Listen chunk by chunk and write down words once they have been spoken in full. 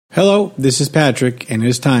Hello, this is Patrick, and it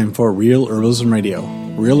is time for Real Herbalism Radio.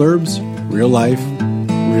 Real herbs, real life,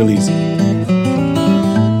 real easy.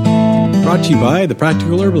 Brought to you by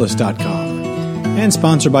thepracticalherbalist.com and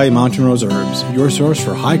sponsored by Mountain Rose Herbs, your source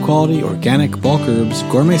for high-quality organic bulk herbs,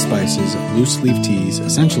 gourmet spices, loose leaf teas,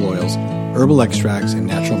 essential oils, herbal extracts, and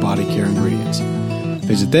natural body care ingredients.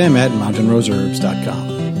 Visit them at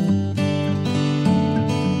mountainroseherbs.com.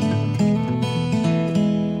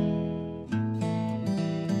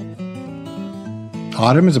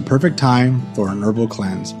 Autumn is a perfect time for an herbal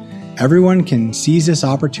cleanse. Everyone can seize this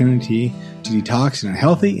opportunity to detox in a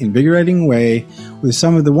healthy, invigorating way with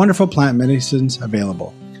some of the wonderful plant medicines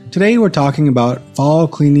available. Today we're talking about fall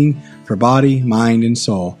cleaning for body, mind, and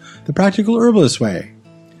soul, the practical herbalist way.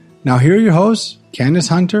 Now here are your hosts, Candace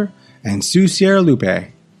Hunter and Sue Sierra Lupe.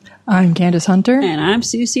 I'm Candace Hunter. And I'm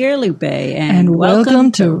Sue Sierra Lupe. And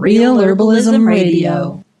welcome to Real Herbalism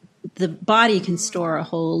Radio. The body can store a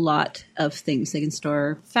whole lot of things. They can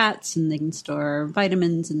store fats, and they can store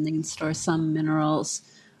vitamins, and they can store some minerals,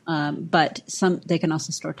 but they can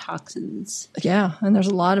also store toxins. Yeah, and there's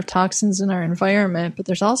a lot of toxins in our environment, but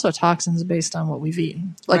there's also toxins based on what we've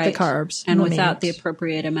eaten, like the carbs. And without the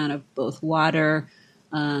appropriate amount of both water,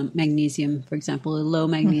 magnesium, for example, a low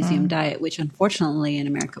magnesium diet, which unfortunately in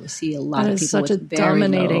America we see a lot of people such with a very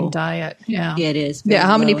dominating low. diet. Yeah, it is. Yeah,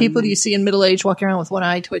 how many people do you see in middle age walking around with one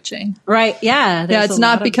eye twitching? Right. Yeah. Yeah, it's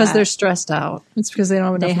not because they're stressed out. It's because they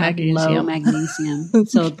don't have enough magnesium. Low magnesium.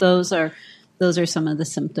 So those are some of the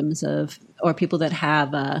symptoms of, or people that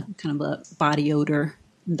have a kind of a body odor.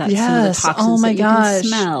 That's some of the toxins that you can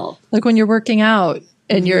smell. Like when you're working out.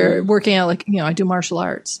 And you're working out, like, I do martial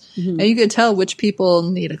arts. And you can tell which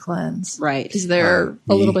people need a cleanse. Right. Because they're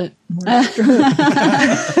a little bit more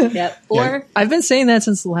Yep. Or I've been saying that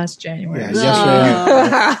since the last January.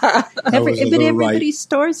 Yeah, but everybody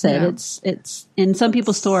stores it. Yeah. It's and some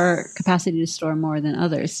people store capacity to store more than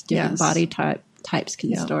others. Different body types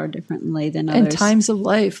can store differently than others. And times of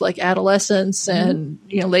life, like adolescence and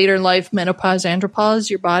later in life, menopause, andropause,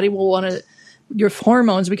 your body will want to. Your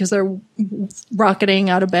hormones, because they're rocketing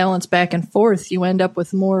out of balance back and forth, you end up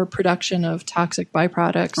with more production of toxic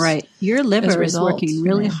byproducts. Right. Your liver is working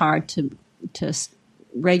really hard to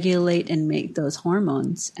regulate and make those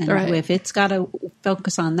hormones. And if it's got to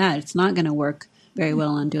focus on that, it's not going to work very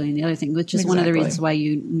well on doing the other thing, which is one of the reasons why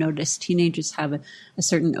you notice teenagers have a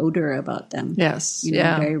certain odor about them. Yes.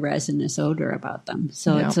 Very resinous odor about them.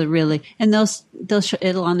 So it's a really, and they'll show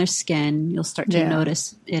it'll on their skin. You'll start to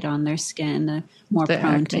notice it on their skin. They're more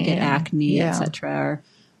prone to get acne, etc.,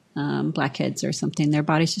 or blackheads or something. Their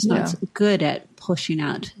body's just not so good at pushing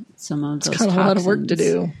out some of those toxins. It's kind of a lot of work to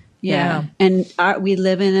do. Yeah. And we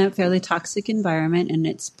live in a fairly toxic environment, and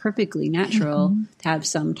it's perfectly natural to have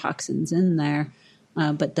some toxins in there.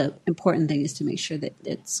 But the important thing is to make sure that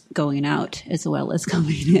it's going out as well as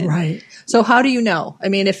coming in. Right. So how do you know? I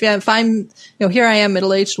mean, if I'm, here I am,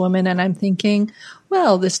 middle-aged woman, and I'm thinking,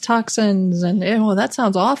 well, this toxins, and that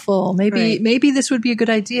sounds awful. Maybe this would be a good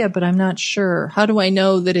idea, but I'm not sure. How do I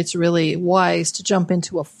know that it's really wise to jump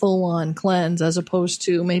into a full-on cleanse as opposed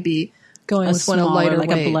to maybe going with one of lighter like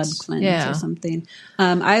weights? A blood cleanse or something?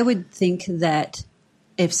 I would think that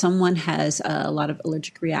if someone has a lot of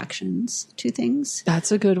allergic reactions to things,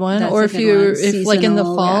 that's a good one. Or if like in the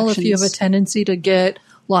fall, if you have a tendency to get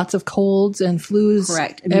lots of colds and flus,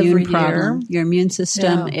 immune problem, your immune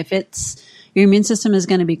system, your immune system is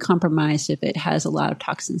going to be compromised if it has a lot of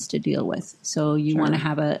toxins to deal with. So you want to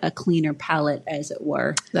have a cleaner palate, as it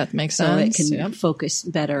were. That makes sense. So it can focus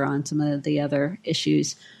better on some of the other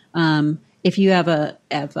issues. If you have a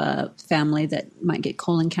family that might get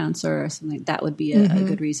colon cancer or something, that would be a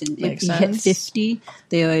good reason. Makes if you sense. hit 50,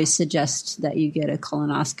 they always suggest that you get a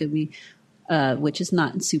colonoscopy, which is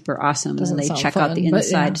not super awesome. Doesn't They sound check fun, out the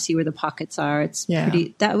inside to see where the pockets are. It's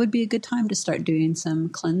pretty. That would be a good time to start doing some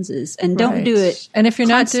cleanses, and don't do it. And if you're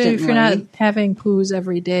constantly. not having poos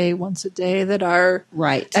every day, once a day, that are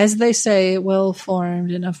as they say, well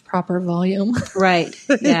formed and of proper volume. Right.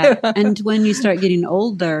 Yeah. And when you start getting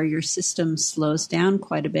older, your system slows down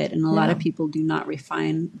quite a bit, and a lot of people do not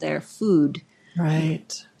refine their food.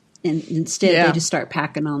 Right. And instead, they just start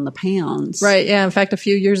packing on the pounds. Right. Yeah. In fact, a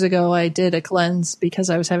few years ago, I did a cleanse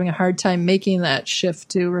because I was having a hard time making that shift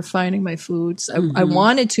to refining my foods. I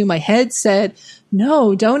wanted to. My head said,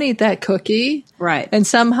 no, don't eat that cookie. Right. And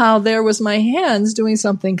somehow there was my hands doing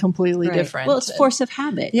something completely different. Well, it's force of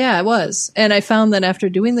habit. Yeah, it was. And I found that after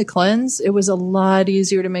doing the cleanse, it was a lot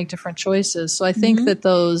easier to make different choices. So I think that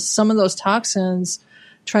some of those toxins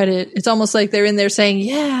it's almost like they're in there saying,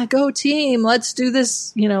 yeah, go team. Let's do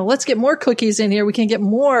this. Let's get more cookies in here. We can get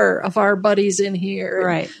more of our buddies in here.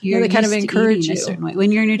 Right. They kind of encourage you. A certain way.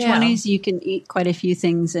 When you're in your 20s, you can eat quite a few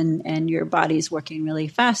things and your body's working really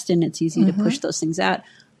fast and it's easy to push those things out.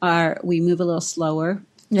 We move a little slower.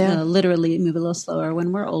 Yeah. Literally move a little slower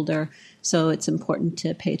when we're older. So it's important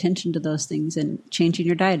to pay attention to those things, and changing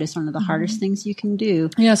your diet is one of the hardest things you can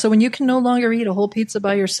do. Yeah. So when you can no longer eat a whole pizza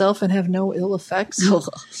by yourself and have no ill effects,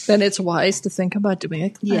 then it's wise to think about doing a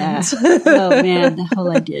cleanse. Yeah. Oh man, the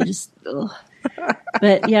whole idea just,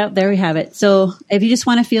 But yeah, there we have it. So if you just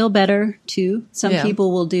want to feel better too, some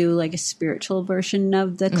people will do like a spiritual version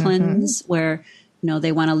of the cleanse where,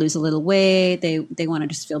 they want to lose a little weight. They want to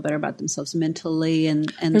just feel better about themselves mentally, and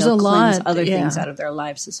there's they'll a cleanse lot, other things out of their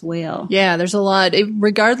lives as well. Yeah, there's a lot.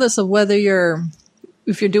 Regardless of whether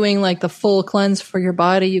if you're doing like the full cleanse for your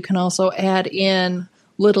body, you can also add in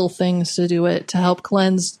little things to do it to help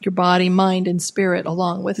cleanse your body, mind, and spirit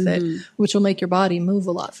along with it, which will make your body move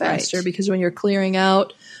a lot faster. Right. Because when you're clearing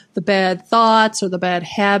out the bad thoughts or the bad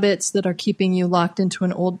habits that are keeping you locked into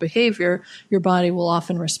an old behavior, your body will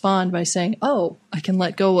often respond by saying, oh, I can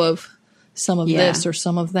let go of some of this or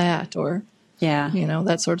some of that, or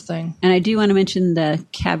that sort of thing. And I do want to mention the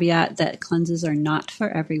caveat that cleanses are not for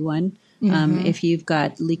everyone. If you've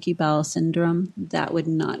got leaky bowel syndrome, that would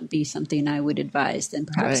not be something I would advise. Then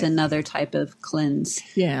perhaps another type of cleanse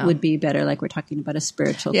would be better, like we're talking about a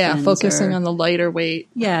spiritual cleanse. Yeah, focusing on the lighter weight,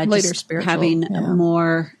 lighter spiritual. Having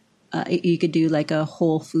more, you could do like a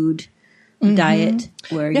whole food diet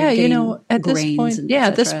where you're getting at grains this point, and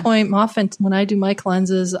at this point, often when I do my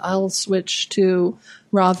cleanses, I'll switch to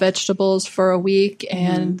raw vegetables for a week,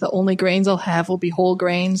 and the only grains I'll have will be whole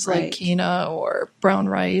grains like quinoa or brown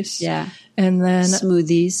rice. Yeah. And then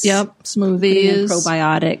smoothies. Yep. Smoothies.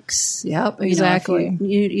 Probiotics. Yep. Exactly.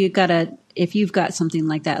 You gotta, if you've got something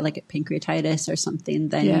like that, like a pancreatitis or something,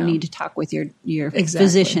 then you need to talk with your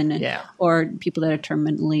physician or people that are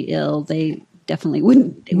terminally ill. They definitely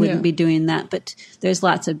wouldn't be doing that, but there's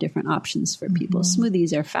lots of different options for people.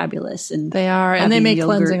 Smoothies are fabulous, and they are, and they make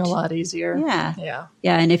cleansing a lot easier. Yeah.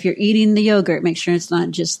 And if you're eating the yogurt, make sure it's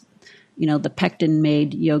not just the pectin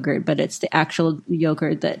made yogurt, but it's the actual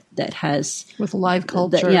yogurt that has with live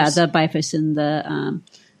cultures. The bifidobacterium,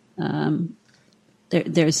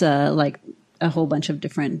 there's a whole bunch of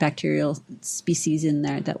different bacterial species in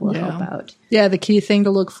there that will help out. Yeah, the key thing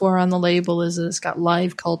to look for on the label is that it's got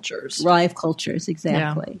live cultures. Live cultures,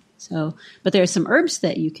 exactly. Yeah. So, but there are some herbs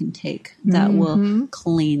that you can take that will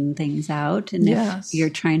clean things out. And if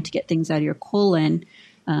you're trying to get things out of your colon,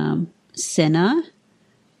 senna,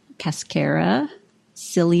 cascara,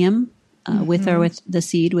 psyllium, with or with the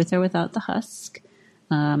seed, with or without the husk,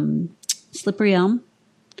 slippery elm,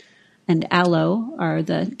 and aloe are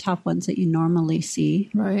the top ones that you normally see.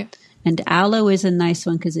 Right. And aloe is a nice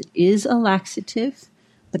one because it is a laxative,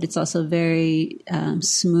 but it's also very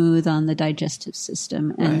smooth on the digestive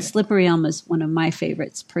system. And slippery elm is one of my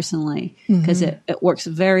favorites personally because it works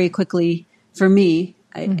very quickly for me.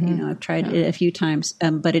 I've tried it a few times,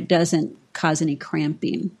 but it doesn't cause any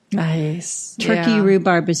cramping. Nice. Turkey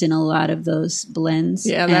rhubarb is in a lot of those blends.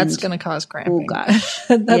 Yeah, that's going to cause cramping. Oh, gosh.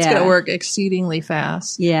 That's going to work exceedingly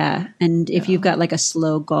fast. Yeah, and if you've got like a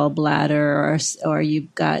slow gallbladder or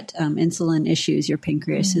you've got insulin issues, your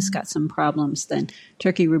pancreas has got some problems, then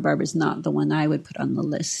turkey rhubarb is not the one I would put on the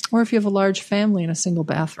list. Or if you have a large family in a single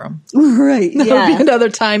bathroom. Right, that would be another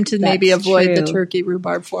time to maybe avoid the turkey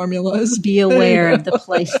rhubarb formulas. Be aware of the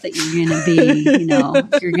place that you're going to be.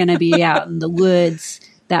 If you're going to be out in the woods,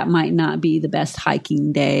 that might not be the best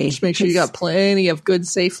hiking day. Just make sure you got plenty of good,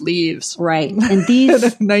 safe leaves. Right. And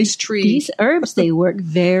these nice trees. These herbs, they work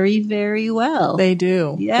very, very well. They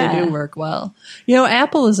do. Yeah. They do work well.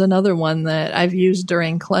 Apple is another one that I've used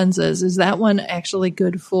during cleanses. Is that one actually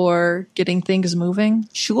good for getting things moving?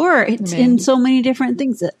 Sure. It's in so many different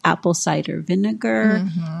things. Apple cider vinegar,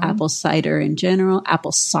 apple cider in general,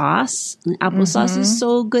 apple sauce. Apple sauce is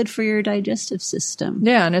so good for your digestive system.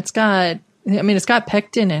 Yeah. And it's got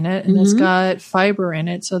pectin in it, and it's got fiber in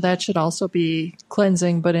it, so that should also be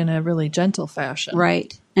cleansing, but in a really gentle fashion.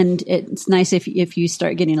 Right. And it's nice if you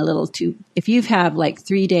start getting if you have like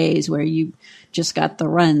 3 days where you just got the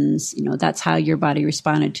runs, that's how your body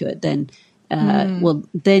responded to it, then,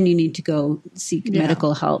 then you need to go seek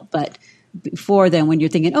medical help. But before then, when you're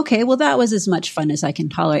thinking, okay, well, that was as much fun as I can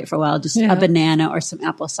tolerate for a while, just a banana or some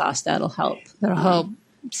applesauce, that'll help. That'll help.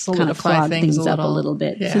 Solidify kind of things up a little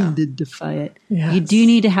bit. Yeah. Solidify it. Yes. You do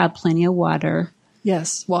need to have plenty of water.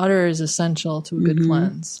 Yes, water is essential to a good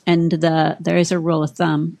cleanse. And there is a rule of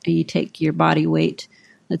thumb. You take your body weight.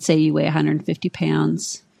 Let's say you weigh 150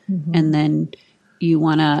 pounds, and then you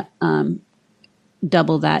want to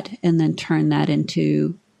double that and then turn that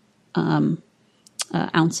into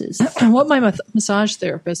ounces. What my massage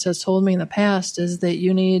therapist has told me in the past is that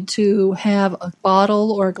you need to have a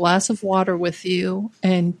bottle or a glass of water with you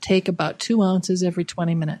and take about 2 ounces every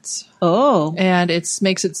 20 minutes. Oh. And it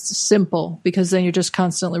makes it simple because then you're just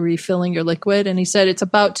constantly refilling your liquid. And he said it's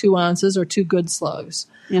about 2 ounces or 2 good slugs.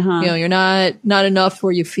 Uh-huh. You're not enough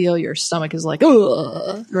where you feel your stomach is like,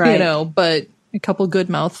 ugh, right. But a couple good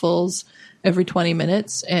mouthfuls every 20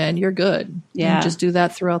 minutes and you're good. Yeah. And just do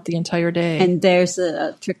that throughout the entire day. And there's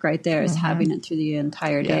a trick right there is having it through the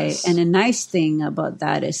entire day. Yes. And a nice thing about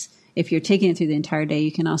that is if you're taking it through the entire day,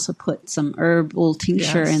 you can also put some herbal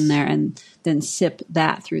tincture in there and then sip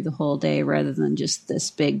that through the whole day rather than just this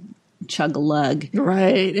big chug-a-lug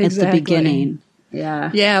right, exactly. at the beginning. Yeah.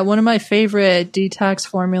 Yeah, one of my favorite detox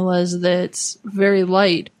formulas that's very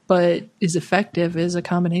light but is effective is a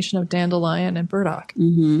combination of dandelion and burdock.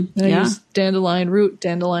 Mm-hmm. And I use dandelion root,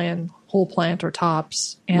 dandelion whole plant or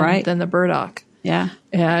tops, and then the burdock. Yeah.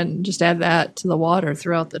 And just add that to the water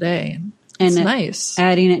throughout the day. And it's nice.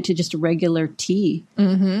 Adding it to just a regular tea.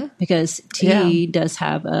 Mm-hmm. Because tea does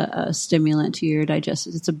have a stimulant to your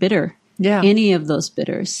digestive. It's a bitter. Yeah. Any of those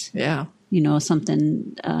bitters. Yeah.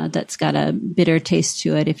 Something that's got a bitter taste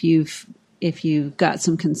to it. If you've got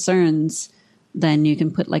some concerns, then you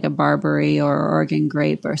can put like a barberry or Oregon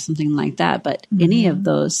grape or something like that. But any of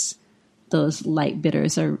those light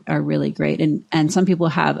bitters are really great. And some people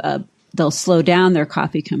they'll slow down their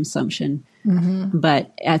coffee consumption. Mm-hmm.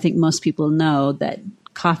 But I think most people know that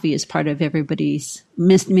coffee is part of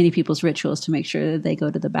many people's rituals to make sure that they go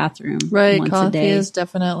to the bathroom once coffee a day. Is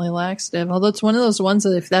definitely laxative. Although it's one of those ones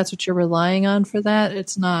that if that's what you're relying on for that,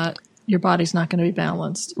 it's not. Your body's not going to be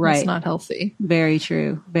balanced. Right. It's not healthy. Very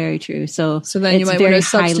true. Very true. So then you might want to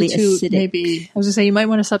substitute maybe, I was going to say, you might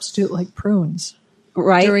want to substitute like prunes.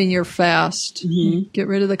 Right. During your fast. Mm-hmm. Get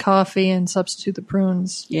rid of the coffee and substitute the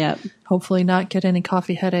prunes. Yeah. Hopefully not get any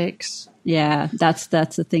coffee headaches. Yeah. That's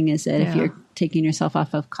the thing is that if you're taking yourself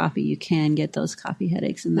off of coffee, you can get those coffee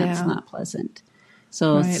headaches and that's not pleasant.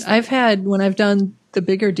 So when I've done the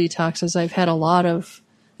bigger detoxes, I've had a lot of,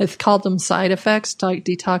 I've called them side effects,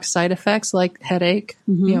 detox side effects, like headache,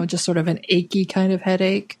 just sort of an achy kind of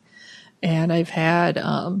headache. And I've had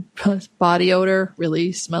body odor,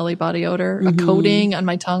 really smelly body odor, a coating on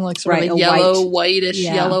my tongue, like sort of a yellow, whitish,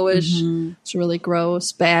 yellowish. Mm-hmm. It's really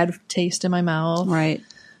gross, bad taste in my mouth. Right.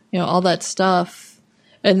 All that stuff.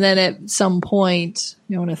 And then at some point,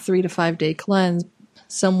 in a 3 to 5 day cleanse,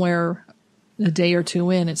 somewhere a day or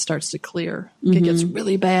two in, it starts to clear. Mm-hmm. It gets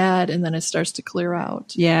really bad, and then it starts to clear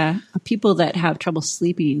out. Yeah. People that have trouble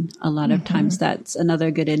sleeping, a lot of times that's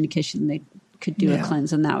another good indication they could do a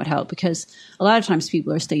cleanse, and that would help because a lot of times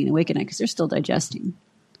people are staying awake at night because they're still digesting.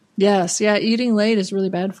 Yes. Yeah. Eating late is really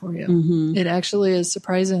bad for you. Mm-hmm. It actually is,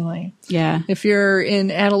 surprisingly. Yeah. If you're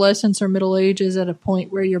in adolescence or middle ages at a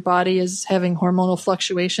point where your body is having hormonal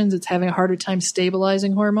fluctuations, it's having a harder time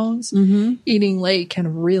stabilizing hormones, eating late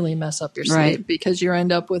can really mess up your sleep because you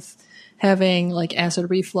end up with having like acid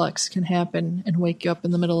reflux can happen and wake you up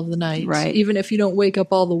in the middle of the night. Right. Even if you don't wake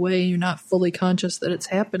up all the way, you're not fully conscious that it's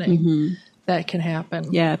happening. Mm-hmm. That can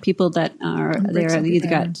happen. Yeah. People that they're either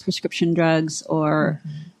got prescription drugs or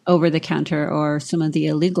over the counter or some of the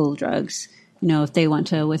illegal drugs, if they want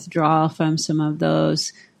to withdraw from some of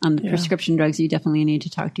those prescription drugs, you definitely need to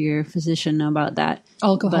talk to your physician about that.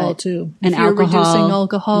 Alcohol too. And if you're reducing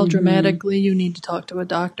alcohol dramatically, you need to talk to a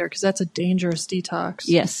doctor because that's a dangerous detox.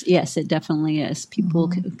 Yes, it definitely is.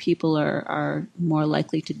 People are more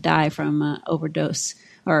likely to die from overdose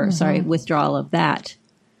or withdrawal of that.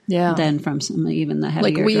 Yeah. Than from some even the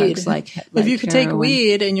heavier drugs like if you could heroin. take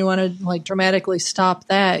weed and you want to like dramatically stop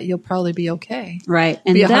that, you'll probably be okay. Right.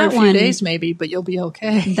 And be a hard few days maybe, but you'll be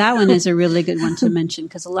okay. That one is a really good one to mention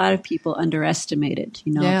because a lot of people underestimate it.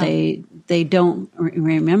 They don't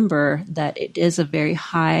remember that it is a very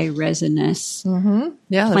high resinous plant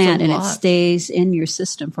and it stays in your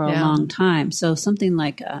system for a long time. So something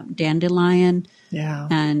like dandelion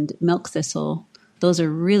and milk thistle, those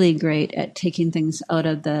are really great at taking things out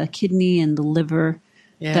of the kidney and the liver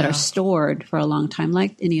that are stored for a long time,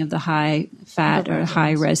 like any of the high fat or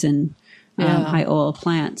high resin, high oil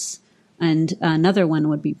plants. And another one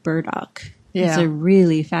would be burdock. Yeah. It's a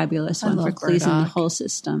really fabulous one for cleansing the whole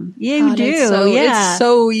system. Yeah, you do. It's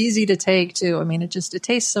so easy to take too. I mean, it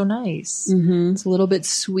tastes so nice. Mm-hmm. It's a little bit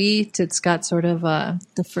sweet. It's got sort of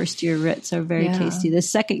the first year roots are very tasty. The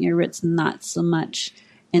second year roots, not so much.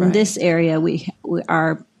 In this area,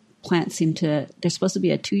 our plants they're supposed to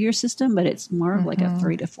be a 2-year system, but it's more of like a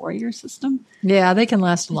 3 to 4 year system. Yeah, they can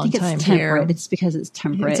last a long time here. It's because it's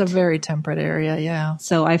temperate. It's a very temperate area, yeah.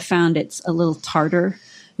 So I found it's a little tartar.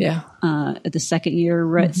 Yeah. At the second year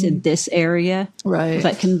roots in this area. Right.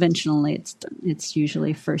 But conventionally, it's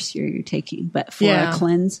usually first year you're taking. But for a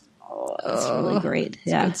cleanse, it's really great.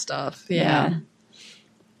 Yeah. Good stuff. Yeah.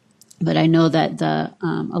 But I know that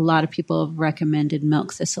a lot of people have recommended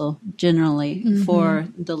milk thistle generally for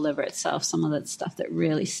the liver itself. Some of that stuff that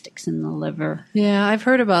really sticks in the liver. Yeah, I've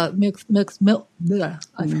heard about milk.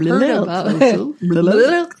 I've heard about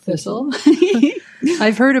milk thistle.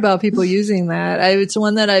 I've heard about people using that. It's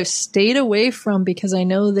one that I've stayed away from because I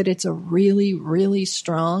know that it's a really, really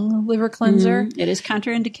strong liver cleanser. It is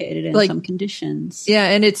contraindicated in some conditions. Yeah,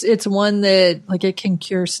 and it's one that it can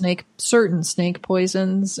cure certain snake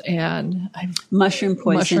poisons and mushroom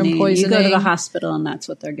poisoning. You go to the hospital and that's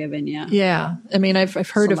what they're giving you. Yeah, I mean I've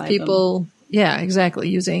heard of people. Yeah, exactly.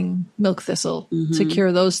 Using milk thistle to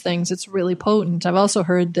cure those things. It's really potent. I've also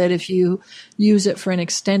heard that if you use it for an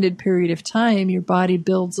extended period of time, your body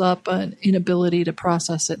builds up an inability to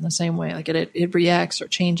process it in the same way. Like it reacts or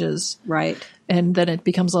changes. Right. And then it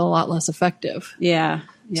becomes a lot less effective. Yeah.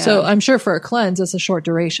 So I'm sure for a cleanse, it's a short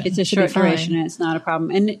duration. It's a short duration and it's not a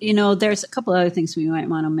problem. And, there's a couple other things we might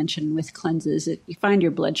want to mention with cleanses. You find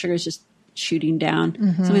your blood sugar is just shooting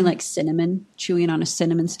down. Something like cinnamon, chewing on a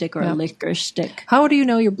cinnamon stick or a licorice stick. How do you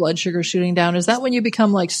know your blood sugar shooting down? Is that when you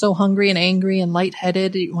become so hungry and angry and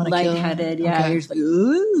lightheaded? You want to lightheaded, yeah. Okay. You're just like,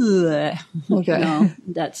 ooh. Okay. No,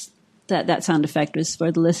 that sound effect was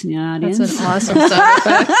for the listening audience. That's an awesome sound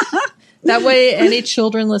effect. That way, any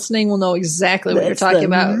children listening will know exactly what you're talking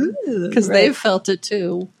about because they've felt it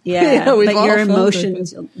too. Yeah, but your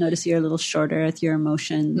emotions, you'll notice you're a little shorter with your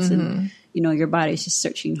emotions and your body's just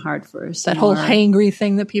searching hard for that whole hangry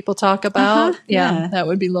thing that people talk about. Yeah, that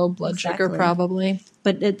would be low blood sugar probably.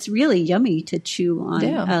 But it's really yummy to chew on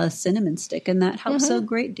a cinnamon stick, and that helps a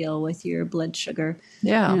great deal with your blood sugar.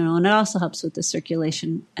 Yeah, and it also helps with the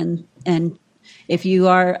circulation. And if you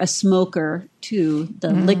are a smoker too, the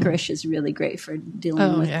licorice is really great for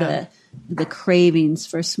dealing with the cravings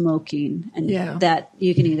for smoking, and that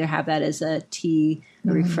you can either have that as a tea,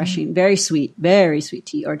 a refreshing, very sweet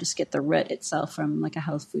tea, or just get the root itself from a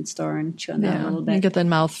health food store and chew on that a little bit. You get that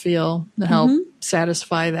mouthfeel to help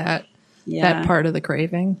satisfy that part of the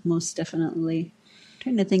craving. Most definitely. I'm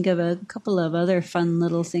trying to think of a couple of other fun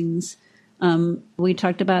little things. We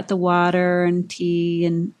talked about the water and tea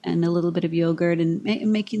and a little bit of yogurt and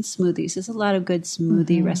making smoothies. There's a lot of good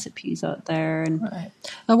smoothie recipes out there. And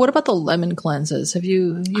what about the lemon cleanses?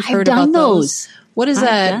 You've heard about those? What is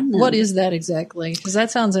that? What is that exactly? Because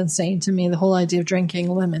that sounds insane to me. The whole idea of drinking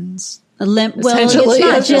lemons. Essentially,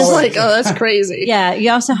 it's just like, oh, that's crazy. Yeah, you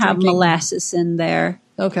also have molasses in there.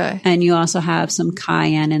 Okay. And you also have some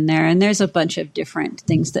cayenne in there. And there's a bunch of different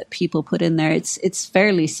things that people put in there. It's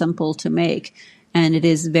fairly simple to make. And it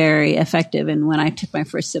is very effective. And when I took my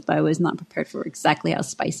first sip, I was not prepared for exactly how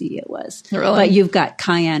spicy it was. Really? But you've got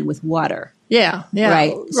cayenne with water. Yeah.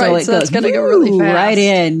 Right. So it's going to go really fast. Right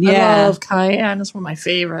in. Yeah. I love cayenne. It's one of my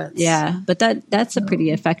favorites. Yeah. But that's a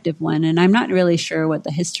pretty effective one. And I'm not really sure what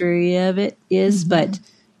the history of it is, but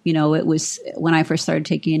it was when I first started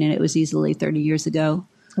taking it was easily 30 years ago.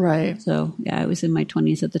 Right. So I was in my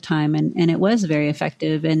 20s at the time and it was very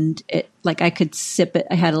effective. And I could sip it.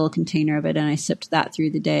 I had a little container of it and I sipped that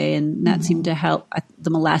through the day and that seemed to help. The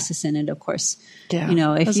molasses in it, of course,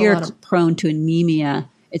 if you're prone to anemia,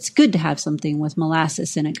 it's good to have something with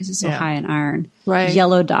molasses in it because it's so high in iron. Right.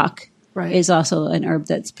 Yellow dock is also an herb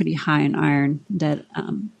that's pretty high in iron that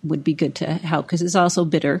would be good to help because it's also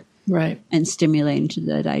bitter. Right. And stimulating to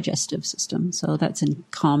the digestive system. So that's in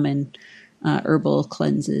common herbal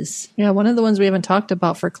cleanses. Yeah, one of the ones we haven't talked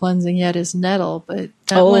about for cleansing yet is nettle, but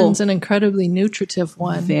that one's an incredibly nutritive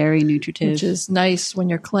one. Very nutritive. Which is nice when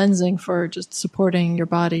you're cleansing for just supporting your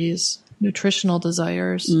body's nutritional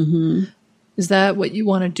desires. Mm-hmm. Is that what you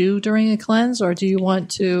want to do during a cleanse, or do you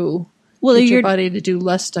want to get your body to do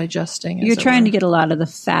less digesting? You're trying to get a lot of the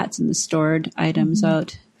fats and the stored items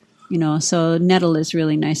out. So nettle is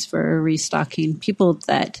really nice for restocking. People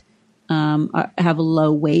that have a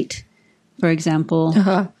low weight, for example.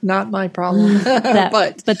 Not my problem.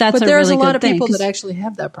 but there's really a lot of people that actually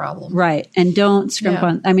have that problem. Right. And don't scrimp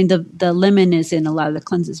on. I mean, the lemon is in a lot of the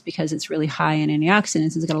cleanses because it's really high in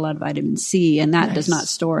antioxidants. It's got a lot of vitamin C, and that does not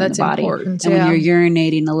store in the body. Important, and when you're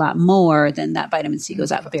urinating a lot more, then that vitamin C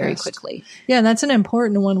goes out very quickly. Yeah, and that's an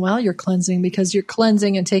important one while you're cleansing because you're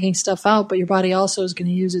cleansing and taking stuff out, but your body also is going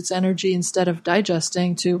to use its energy instead of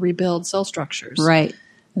digesting to rebuild cell structures. Right.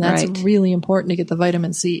 And that's really important to get the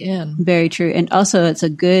vitamin C in. Very true. And also, it's a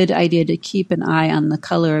good idea to keep an eye on the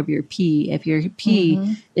color of your pee. If your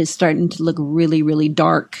pee is starting to look really, really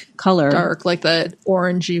dark color. Dark, like that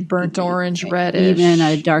orangey, burnt orange, reddish. Even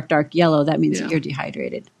a dark, dark yellow, that means that you're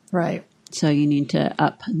dehydrated. Right. So you need to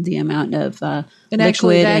up the amount of and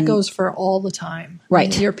actually, that goes for all the time.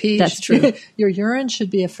 Right. Your pee, that's true. Your urine should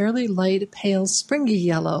be a fairly light, pale, springy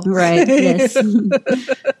yellow. Right. Yes.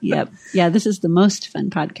 Yep. Yeah. This is the most fun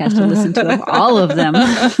podcast to listen to of all of them.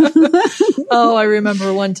 Oh, I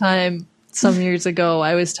remember one time some years ago,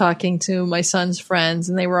 I was talking to my son's friends,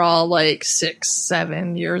 and they were all like 6,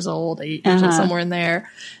 7 years old, 8 years old, somewhere in there,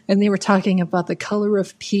 and they were talking about the color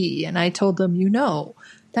of pee, and I told them,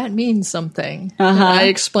 that means something. I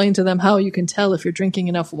explained to them how you can tell if you're drinking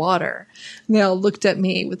enough water. And they all looked at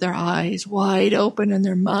me with their eyes wide open and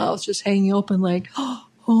their mouths just hanging open like,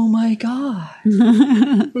 oh my God.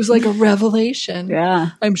 It was like a revelation.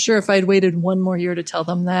 Yeah. I'm sure if I'd waited one more year to tell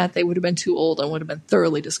them that, they would have been too old and would have been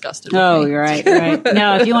thoroughly disgusted with me. You're right.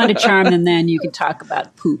 Now, if you want to charm them, then you can talk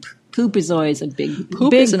about poop. Poop is always a big...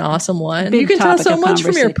 Poop is an awesome one. You can tell so much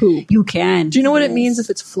from your poop. You can. Do you know what it means if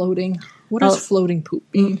it's floating? What does floating poop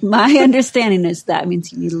mean? My understanding is that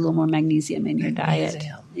means you need a little more magnesium in your diet.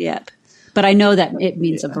 Yep. But I know that it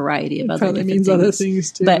means a variety of other different things. Other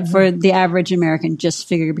things too. But for the average American, just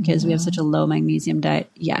figure because we have such a low magnesium diet.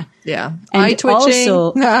 Yeah. Yeah. And eye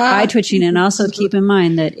twitching. And also keep in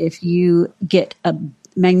mind that if you get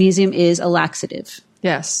magnesium is a laxative.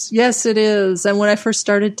 Yes. Yes, it is. And when I first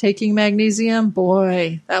started taking magnesium,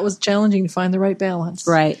 boy, that was challenging to find the right balance.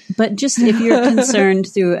 Right. But just if you're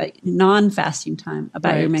concerned through a non-fasting time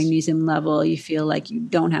about your magnesium level, you feel like you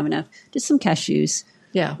don't have enough, just some cashews.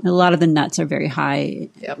 Yeah. A lot of the nuts are very high.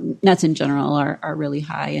 Yep. Nuts in general are really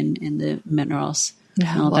high in the minerals.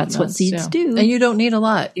 Yeah, that's what seeds do. And you don't need a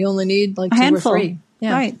lot. You only need like 2 handful. Or 3.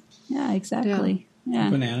 Yeah. Right. Yeah, exactly. Yeah.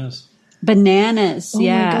 Bananas.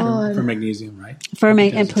 Yeah. God. For magnesium, right?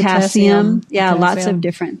 And potassium. Yeah, lots of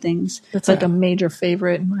different things. That's like a major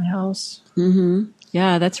favorite in my house. Mm-hmm.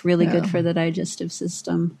 Yeah, that's really good for the digestive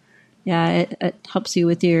system. Yeah, it helps you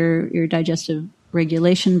with your digestive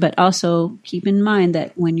regulation, but also keep in mind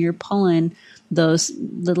that when you're pulling those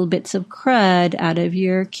little bits of crud out of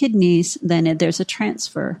your kidneys, then there's a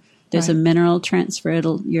transfer. There's a mineral transfer.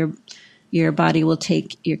 Your body will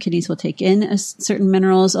your kidneys will take in certain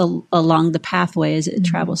minerals along the pathway as it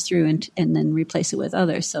travels through and then replace it with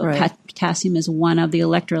others. So potassium is one of the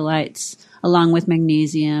electrolytes along with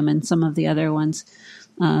magnesium and some of the other ones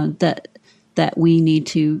that we need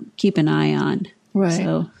to keep an eye on. Right.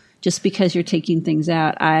 So just because you're taking things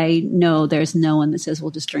out, I know there's no one that says,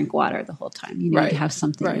 well, just drink water the whole time. You need to have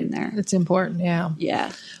something in there. It's important, yeah.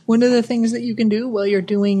 Yeah. One of the things that you can do while you're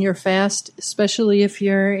doing your fast, especially if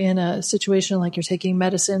you're in a situation like you're taking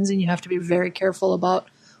medicines and you have to be very careful about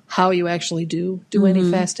how you actually do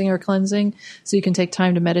any fasting or cleansing, so you can take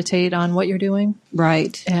time to meditate on what you're doing.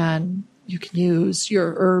 Right. And you can use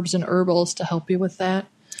your herbs and herbals to help you with that.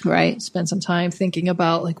 Right. Spend some time thinking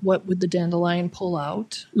about like what would the dandelion pull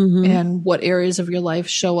out and what areas of your life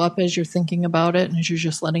show up as you're thinking about it and as you're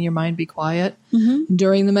just letting your mind be quiet.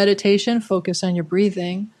 During the meditation, focus on your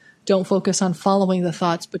breathing. Don't focus on following the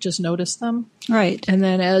thoughts, but just notice them. Right. And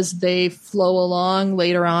then as they flow along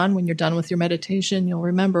later on, when you're done with your meditation, you'll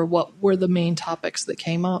remember what were the main topics that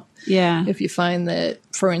came up. Yeah. If you find that,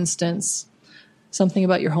 for instance, something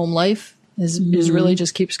about your home life is really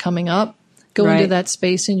just keeps coming up, go into that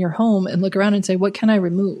space in your home and look around and say, what can I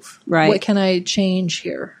remove? Right. What can I change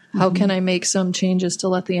here? How can I make some changes to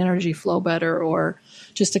let the energy flow better or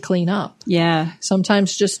just to clean up? Yeah.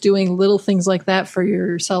 Sometimes just doing little things like that for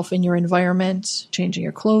yourself and your environment, changing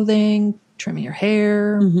your clothing, trimming your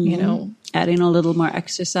hair, adding a little more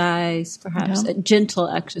exercise, perhaps a gentle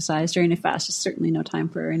exercise during a fast is certainly no time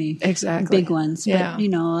for any big ones. Yeah.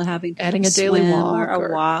 But, adding a daily walk or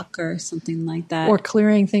a walk or something like that. Or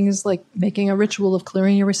clearing things like making a ritual of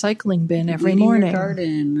clearing your recycling bin every morning. Your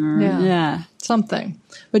garden or something.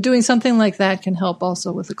 But doing something like that can help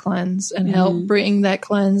also with the cleanse and help bring that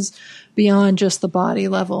cleanse beyond just the body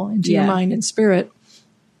level into your mind and spirit.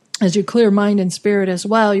 As you clear mind and spirit as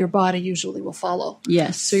well, your body usually will follow.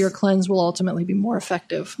 Yes. So your cleanse will ultimately be more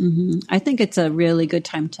effective. I think it's a really good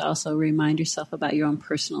time to also remind yourself about your own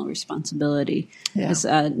personal responsibility. Yeah. It's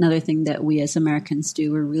another thing that we as Americans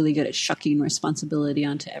do. We're really good at shucking responsibility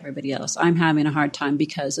onto everybody else. I'm having a hard time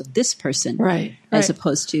because of this person. Right. As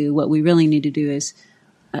opposed to what we really need to do is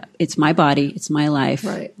it's my body, it's my life.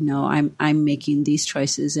 Right. No, I'm making these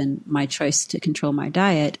choices, and my choice to control my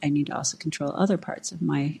diet, I need to also control other parts of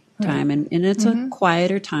my time. And it's a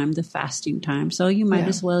quieter time, the fasting time. So you might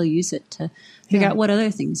as well use it to figure out what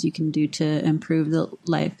other things you can do to improve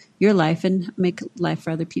your life and make life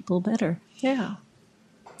for other people better. Yeah.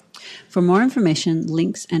 For more information,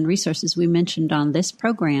 links, and resources we mentioned on this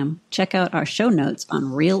program, check out our show notes on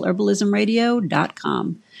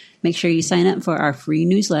realherbalismradio.com. Make sure you sign up for our free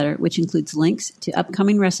newsletter, which includes links to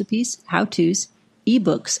upcoming recipes, how-tos,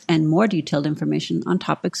 ebooks, and more detailed information on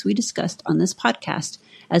topics we discussed on this podcast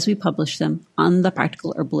as we publish them on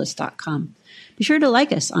thepracticalherbalist.com. Be sure to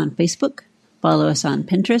like us on Facebook, follow us on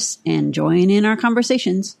Pinterest, and join in our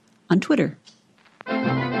conversations on Twitter.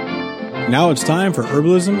 Now it's time for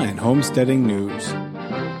herbalism and homesteading news.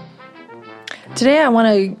 Today I want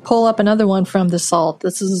to pull up another one from The Salt.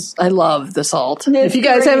 I love The Salt. If you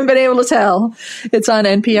guys haven't been able to tell, it's on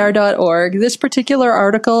npr.org. This particular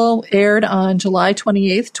article aired on July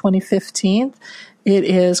 28th, 2015. It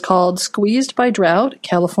is called Squeezed by Drought,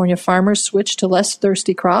 California Farmers Switch to Less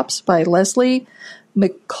Thirsty Crops by Leslie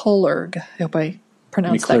McClurg. I hope I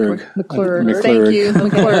pronounced that correctly. McClurg. Thank you,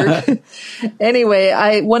 McClurg.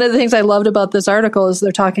 Anyway, one of the things I loved about this article is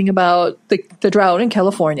they're talking about the drought in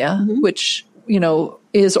California, which,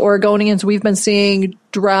 is Oregonians. We've been seeing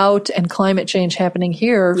drought and climate change happening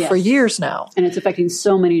here for years now. And it's affecting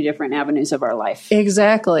so many different avenues of our life.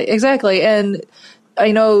 Exactly. And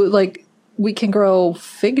I know, we can grow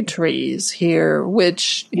fig trees here,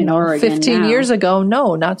 which, in Oregon 15 years ago,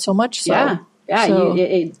 no, not so much so. Yeah. So,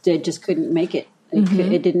 it just couldn't make it.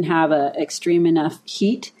 It didn't have a extreme enough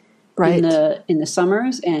heat in the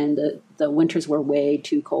summers, and the winters were way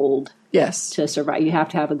too cold. Yes, to survive, you have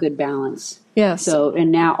to have a good balance. Yes. So,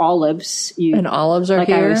 and now olives, olives are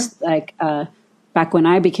here. Back when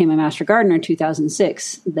I became a master gardener in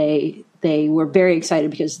 2006, they were very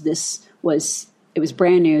excited because it was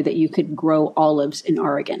brand new that you could grow olives in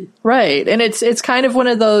Oregon. Right, and it's kind of one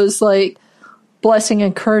of those blessing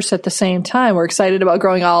and curse at the same time. We're excited about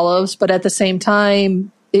growing olives, but at the same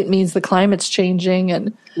time, it means the climate's changing.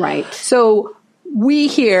 And so we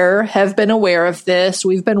here have been aware of this.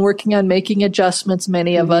 We've been working on making adjustments,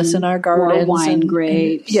 many of us in our gardens. More wine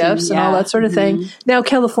grapes. And all that sort of thing. Now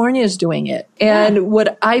California is doing it. And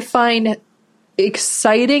what I find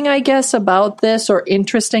exciting, I guess, about this, or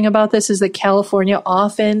interesting about this, is that California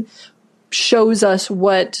often shows us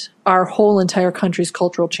what our whole entire country's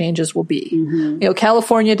cultural changes will be.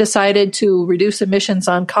 California decided to reduce emissions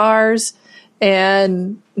on cars,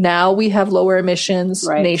 and now we have lower emissions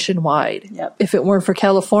nationwide. Yep. If it weren't for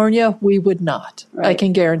California, we would not. I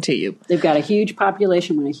can guarantee you. They've got a huge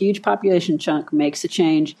population. When a huge population chunk makes a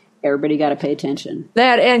change, everybody got to pay attention.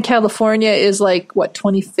 That, and California is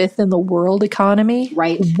 25th in the world economy?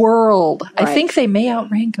 Right. World. Right. I think they may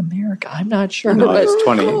outrank America. I'm not sure. No, it's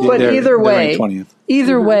 20. But either way, 20th.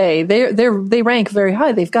 Either way, they rank very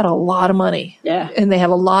high. They've got a lot of money. Yeah. And they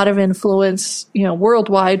have a lot of influence,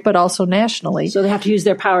 worldwide, but also nationally. So they have to use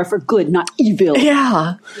their power for good, not evil.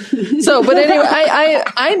 Yeah. But anyway,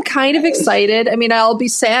 I'm kind of excited. I mean, I'll be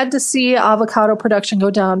sad to see avocado production go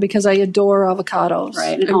down because I adore avocados.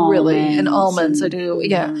 Right. And almonds. I do.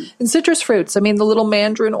 Yeah. And citrus fruits. I mean, the little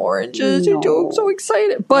mandarin oranges. I'm so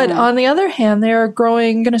excited. But on the other hand, they're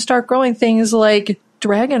going to start growing things like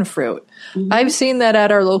dragon fruit. I've seen that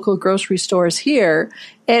at our local grocery stores here,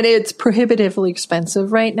 and it's prohibitively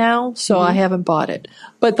expensive right now, so I haven't bought it.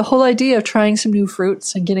 But the whole idea of trying some new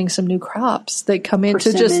fruits and getting some new crops that come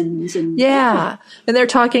into and they're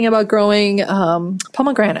talking about growing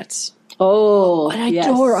pomegranates. Oh, I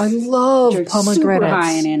love pomegranates. Super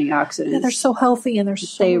high in antioxidants. Yeah, they're so healthy and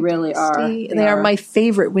they really are. They are my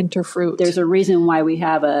favorite winter fruit. There's a reason why we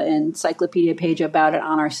have an encyclopedia page about it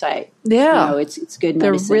on our site. Yeah, it's good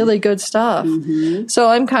medicine. They're really good stuff. So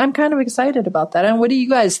I'm kind of excited about that. And what do you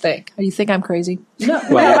guys think? You think I'm crazy? No,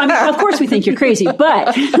 of course we think you're crazy, but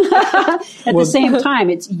at the same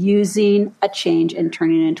time, it's using a change and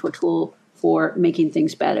turning it into a tool for making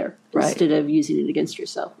things better instead of using it against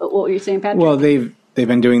yourself. But what were you saying, Patrick? Well, they've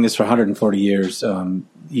been doing this for 140 years. It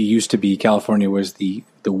used to be California was the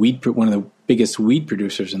one of the biggest wheat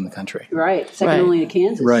producers in the country. Right, second only to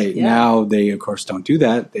Kansas. Right. Yeah. Now they, of course, don't do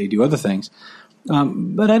that. They do other things.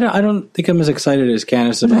 But I don't think I'm as excited as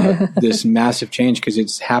Candace about this massive change because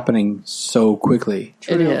it's happening so quickly.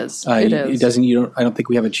 It is. It doesn't. I don't think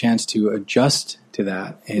we have a chance to adjust to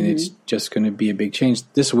that, and it's just going to be a big change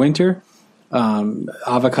this winter.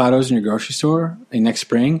 Avocados in your grocery store next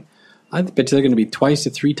spring, I bet they're going to be 2 to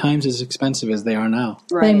 3 times as expensive as they are now.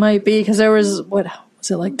 Right. They might be because there was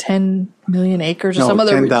is it like 10 million acres or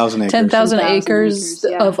 10,000 acres. 10,000 acres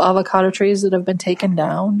of avocado trees that have been taken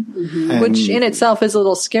down, which in itself is a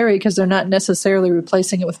little scary because they're not necessarily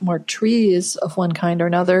replacing it with more trees of one kind or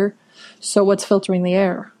another. So what's filtering the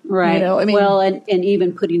air? Right. You know, I mean, well, and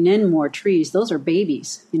even putting in more trees, those are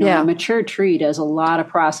babies. You know, a mature tree does a lot of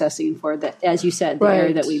processing for the, as you said, the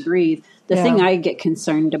air that we breathe. The thing I get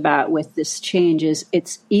concerned about with this change is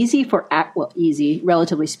it's easy for,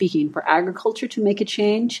 relatively speaking, for agriculture to make a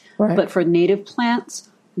change, but for native plants,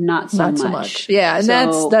 not so much. Yeah,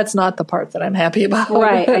 and that's not the part that I'm happy about.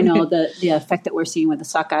 Right. I know the effect that we're seeing with the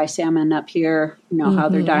sockeye salmon up here, you know, how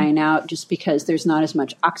they're dying out just because there's not as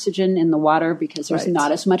much oxygen in the water because there's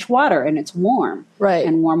not as much water and it's warm. Right.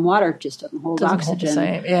 And warm water just doesn't hold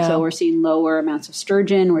oxygen. So we're seeing lower amounts of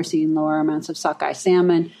sturgeon. We're seeing lower amounts of sockeye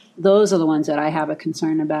salmon. Those are the ones that I have a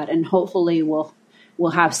concern about. And hopefully we'll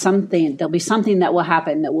have something, there'll be something that will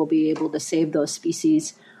happen that will be able to save those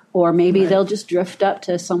species. Or maybe they'll just drift up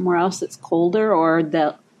to somewhere else that's colder, or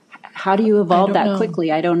how do you evolve that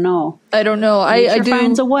quickly? I don't know. Nature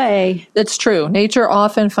finds a way. That's true. Nature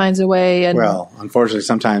often finds a way. And unfortunately,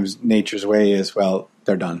 sometimes nature's way is,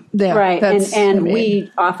 they're done. Yeah, right.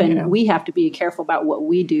 We often, we have to be careful about what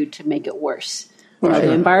we do to make it worse. Right.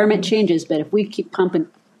 The environment changes, but if we keep pumping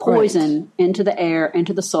poison into the air,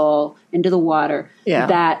 into the soil, into the water,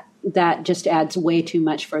 that just adds way too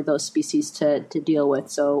much for those species to deal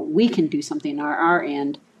with. So we can do something on our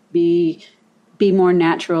end, be more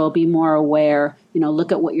natural, be more aware, you know,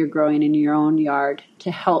 look at what you're growing in your own yard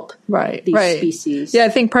to help these species. Yeah, I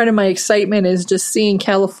think part of my excitement is just seeing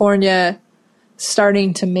California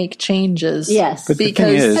starting to make changes. Yes. But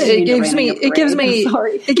because it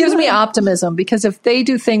gives me optimism, because if they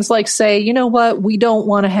do things like say, you know what, we don't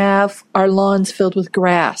want to have our lawns filled with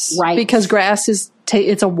grass. Right. Because grass is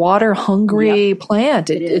it's a water hungry plant.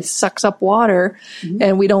 It sucks up water,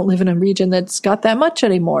 and we don't live in a region that's got that much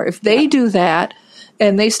anymore. If they do that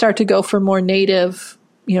and they start to go for more native,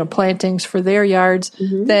 you know, plantings for their yards,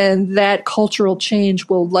 then that cultural change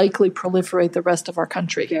will likely proliferate the rest of our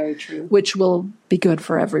country. Very true. Which will be good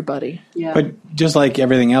for everybody. Yeah. But just like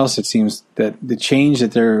everything else, it seems that the change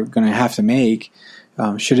that they're going to have to make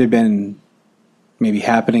should have been maybe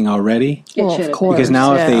happening already. Of course. Because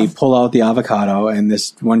now if they pull out the avocado, and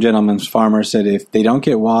this one gentleman's farmer said if they don't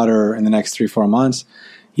get water in the next 3-4 months,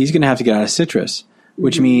 he's going to have to get out of citrus,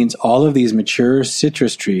 which means all of these mature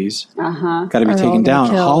citrus trees got to be taken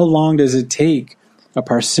down. How long does it take a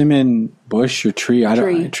persimmon bush or tree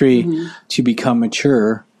to become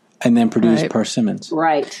mature and then produce persimmons?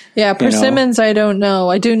 Right. Yeah, persimmons, I don't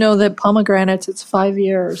know. I do know that pomegranates, it's 5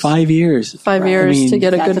 years. 5 years. 5 years to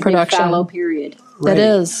get a good production. That's a fallow period. That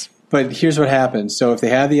is. But here's what happens. So if they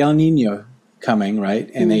have the El Nino coming, right,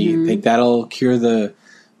 and they think that'll cure the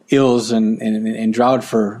ills and drought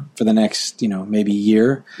for the next, maybe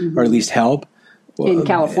year, or at least help. In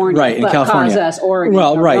California. Right, in California. Cause us Oregon.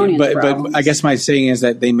 Well, right. But I guess my saying is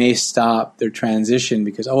that they may stop their transition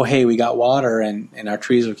because, we got water and our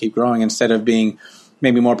trees will keep growing, instead of being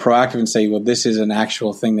maybe more proactive and say, well, this is an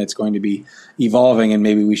actual thing that's going to be evolving, and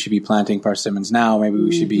maybe we should be planting persimmons now. Maybe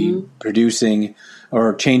we should be producing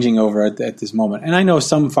or changing over at this moment. And I know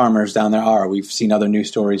some farmers down there are. We've seen other news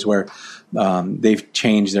stories where they've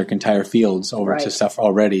changed their entire fields over to stuff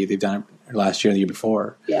already. They've done it last year, the year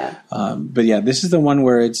before. Yeah. But this is the one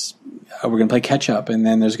where it's we're going to play catch up, and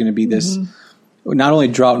then there's going to be this not only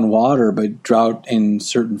drought in water, but drought in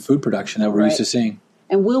certain food production that we're used to seeing.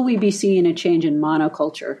 And will we be seeing a change in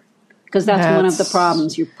monoculture? Because that's one of the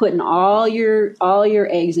problems. You're putting all your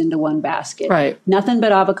eggs into one basket. Right. Nothing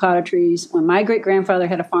but avocado trees. When my great-grandfather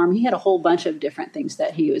had a farm, he had a whole bunch of different things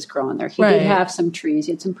that he was growing there. He did have some trees.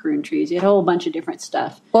 He had some prune trees. He had a whole bunch of different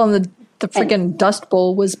stuff. Well, and the freaking Dust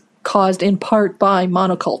Bowl was caused in part by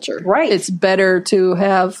monoculture. Right. It's better to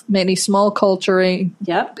have many small culturing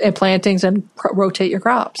and plantings and rotate your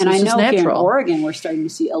crops. And it's I know natural. Here in Oregon, we're starting to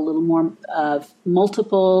see a little more of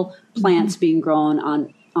multiple plants being grown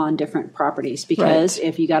on different properties, because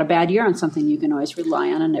if you got a bad year on something, you can always rely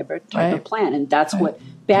on a different type of plant. And that's what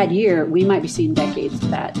bad year, we might be seeing decades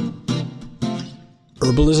of that.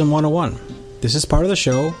 Herbalism 101. This is part of the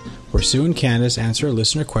show where Sue and Candace answer a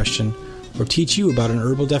listener question or teach you about an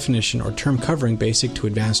herbal definition or term covering basic to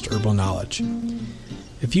advanced herbal knowledge.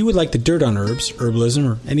 If you would like the dirt on herbs, herbalism,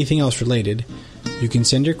 or anything else related, you can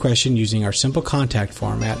send your question using our simple contact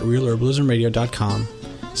form at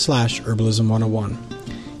realherbalismradio.com/herbalism101.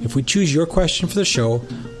 If we choose your question for the show,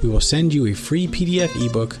 we will send you a free PDF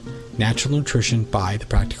ebook, Natural Nutrition by The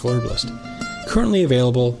Practical Herbalist, currently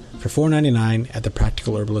available for $4.99 at the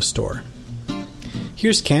Practical Herbalist store.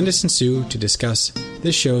 Here's Candace and Sue to discuss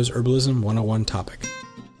this show's Herbalism 101 topic.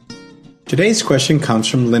 Today's question comes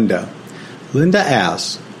from Linda. Linda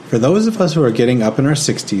asks, for those of us who are getting up in our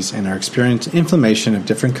 60s and are experiencing inflammation of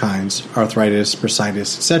different kinds, arthritis,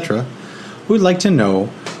 bursitis, etc., we would like to know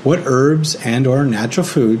what herbs and or natural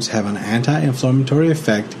foods have an anti-inflammatory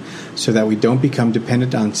effect so that we don't become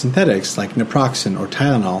dependent on synthetics like naproxen or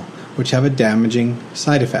Tylenol, which have a damaging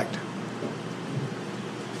side effect.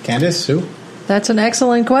 Candace, Sue? That's an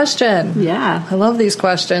excellent question. Yeah. I love these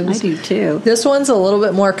questions. I do too. This one's a little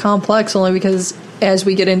bit more complex only because as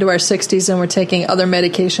we get into our 60s and we're taking other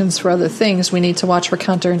medications for other things, we need to watch for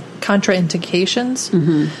contraindications.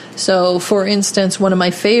 Mm-hmm. So, for instance, one of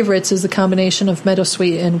my favorites is the combination of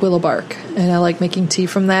meadowsweet and willow bark. And I like making tea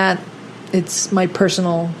from that. It's my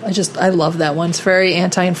personal, I love that one. It's very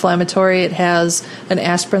anti-inflammatory. It has an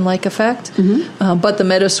aspirin-like effect. Mm-hmm. But the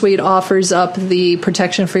meadowsweet offers up the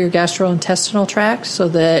protection for your gastrointestinal tract so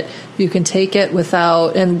that you can take it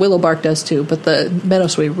without, and willow bark does too, but the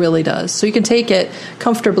meadowsweet really does. So you can take it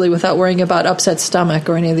comfortably without worrying about upset stomach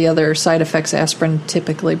or any of the other side effects aspirin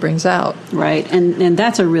typically brings out. Right, and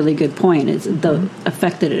that's a really good point. It's the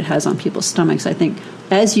effect that it has on people's stomachs. I think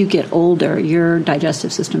as you get older, your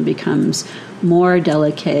digestive system becomes more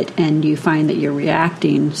delicate, and you find that you're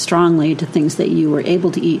reacting strongly to things that you were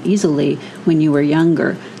able to eat easily when you were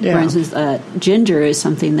younger. Yeah. For instance, ginger is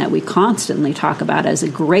something that we constantly talk about as a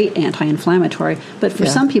great anti-inflammatory, but for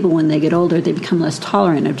some people, when they get older, they become less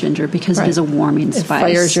tolerant of ginger because it is a warming spice. It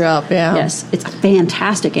fires you up, yeah. Yes, it's a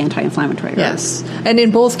fantastic anti-inflammatory. Yes, and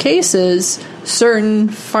in both cases, certain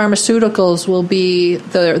pharmaceuticals will be,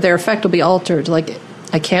 their effect will be altered, like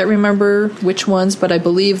I can't remember which ones, but I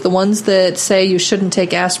believe the ones that say you shouldn't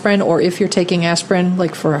take aspirin, or if you're taking aspirin,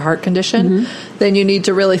 like for a heart condition, then you need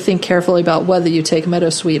to really think carefully about whether you take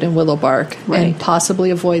meadowsweet and willow bark and possibly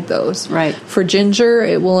avoid those. Right. For ginger,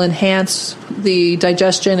 it will enhance the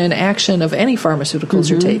digestion and action of any pharmaceuticals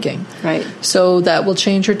you're taking. Right. So that will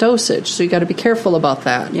change your dosage. So you got to be careful about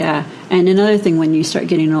that. Yeah. And another thing, when you start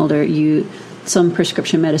getting older, some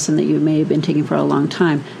prescription medicine that you may have been taking for a long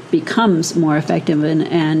time becomes more effective,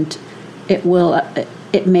 and it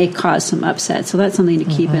may cause some upset. So that's something to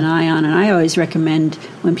keep an eye on. And I always recommend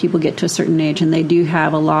when people get to a certain age and they do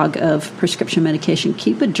have a log of prescription medication,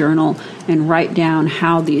 keep a journal and write down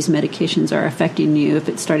how these medications are affecting you. If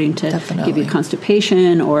it's starting to give you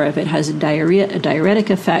constipation, or if it has a diuretic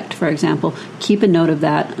effect, for example, keep a note of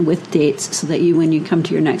that with dates so that when you come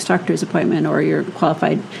to your next doctor's appointment or your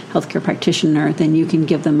qualified healthcare practitioner, then you can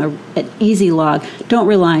give them an easy log. Don't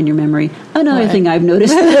rely on your memory. Another thing I've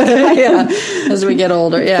noticed as we get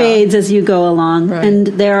older, fades as you go along. Right. And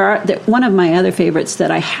one of my other favorites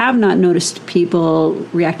that I have not noticed people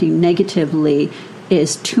reacting negatively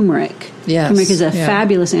is turmeric. Yes. Turmeric is a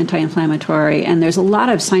fabulous anti-inflammatory, and there's a lot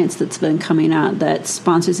of science that's been coming out that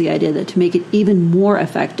sponsors the idea that to make it even more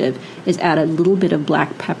effective is add a little bit of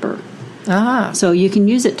black pepper. So you can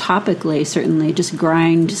use it topically, certainly. Just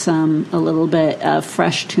grind a little bit of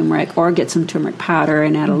fresh turmeric, or get some turmeric powder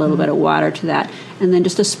and add a little bit of water to that. And then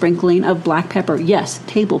just a sprinkling of black pepper. Yes,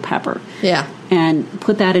 table pepper. Yeah. And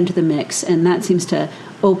put that into the mix. And that seems to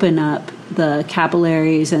open up the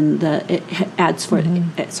capillaries, and it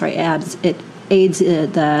aids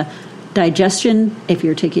the digestion if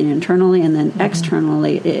you're taking it internally, and then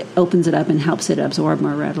externally it opens it up and helps it absorb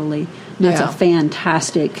more readily. And that's a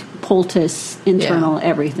fantastic poultice, internal,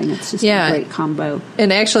 everything. It's just a great combo.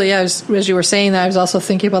 And actually, as you were saying that, I was also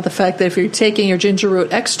thinking about the fact that if you're taking your ginger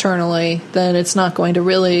root externally, then it's not going to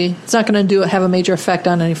have a major effect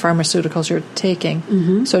on any pharmaceuticals you're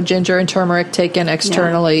taking. So ginger and turmeric taken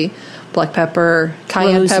externally, black pepper,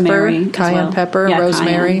 cayenne pepper,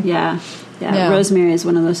 rosemary. Rosemary is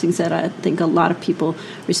one of those things that I think a lot of people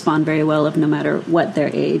respond very well of, no matter what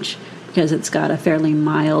their age, because it's got a fairly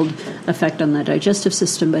mild effect on the digestive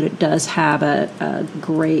system, but it does have a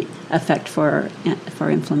great effect for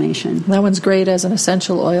inflammation. That one's great as an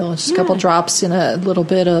essential oil. Just a couple drops in a little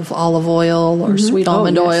bit of olive oil or sweet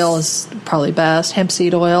almond oil is probably best. Hemp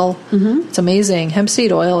seed oil, it's amazing. Hemp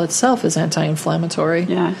seed oil itself is anti-inflammatory.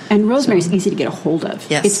 Yeah, and rosemary is easy to get a hold of.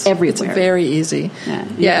 Yes, it's everywhere. It's very easy.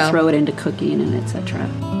 You can throw it into cooking and etc.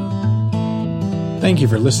 Thank you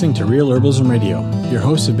for listening to Real Herbalism Radio. Your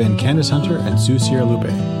hosts have been Candace Hunter and Sue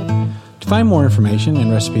Sierra-Lupe. To find more information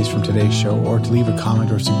and recipes from today's show, or to leave a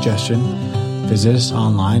comment or suggestion, visit us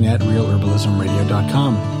online at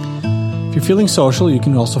realherbalismradio.com. If you're feeling social, you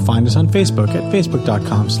can also find us on Facebook at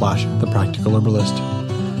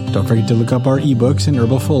facebook.com/thepracticalherbalist. Don't forget to look up our ebooks and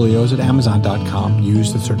herbal folios at amazon.com.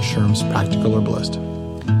 Use the search terms Practical Herbalist.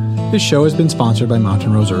 This show has been sponsored by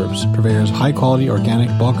Mountain Rose Herbs, purveyors of high-quality organic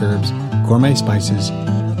bulk herbs, gourmet spices,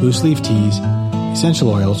 loose leaf teas, essential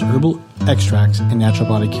oils, herbal extracts, and natural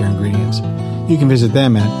body care ingredients. You can visit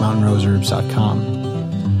them at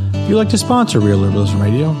mountainroseherbs.com. If you'd like to sponsor Real Herbalism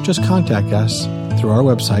Radio, just contact us through our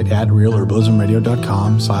website at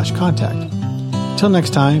realherbalismradio.com/contact. Until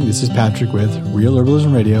next time, this is Patrick with Real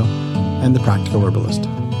Herbalism Radio and The Practical Herbalist.